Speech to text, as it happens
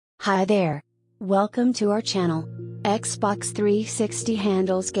Hi there. Welcome to our channel. Xbox 360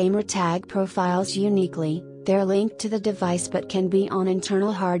 handles GamerTag profiles uniquely. They're linked to the device but can be on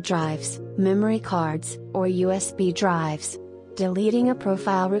internal hard drives, memory cards, or USB drives. Deleting a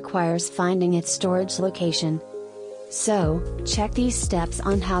profile requires finding its storage location. So, check these steps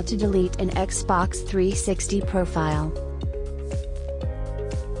on how to delete an Xbox 360 profile.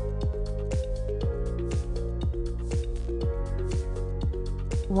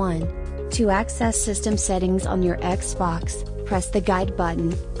 One. To access system settings on your Xbox, press the Guide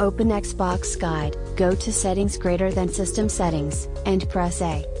button, open Xbox Guide, go to Settings greater than System Settings, and press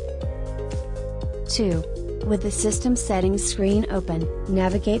A. 2. With the System Settings screen open,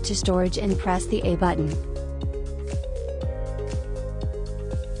 navigate to Storage and press the A button.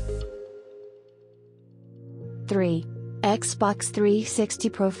 3. Xbox 360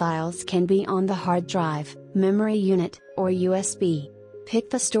 profiles can be on the hard drive, memory unit, or USB. Pick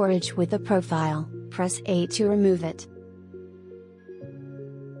the storage with the profile, press A to remove it.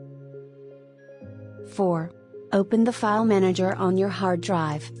 4. Open the file manager on your hard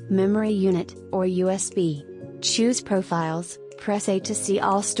drive, memory unit, or USB. Choose Profiles, press A to see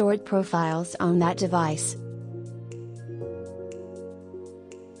all stored profiles on that device.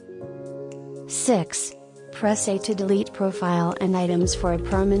 6. Press A to delete profile and items for a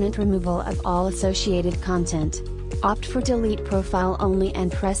permanent removal of all associated content. Opt for Delete Profile only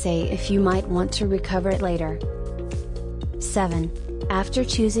and press A if you might want to recover it later. 7. After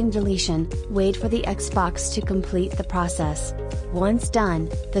choosing deletion, wait for the Xbox to complete the process. Once done,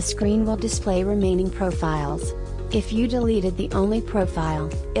 the screen will display remaining profiles. If you deleted the only profile,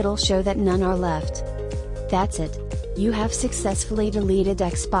 it'll show that none are left. That's it. You have successfully deleted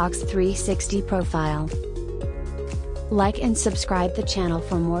Xbox 360 profile. Like and subscribe the channel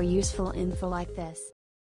for more useful info like this.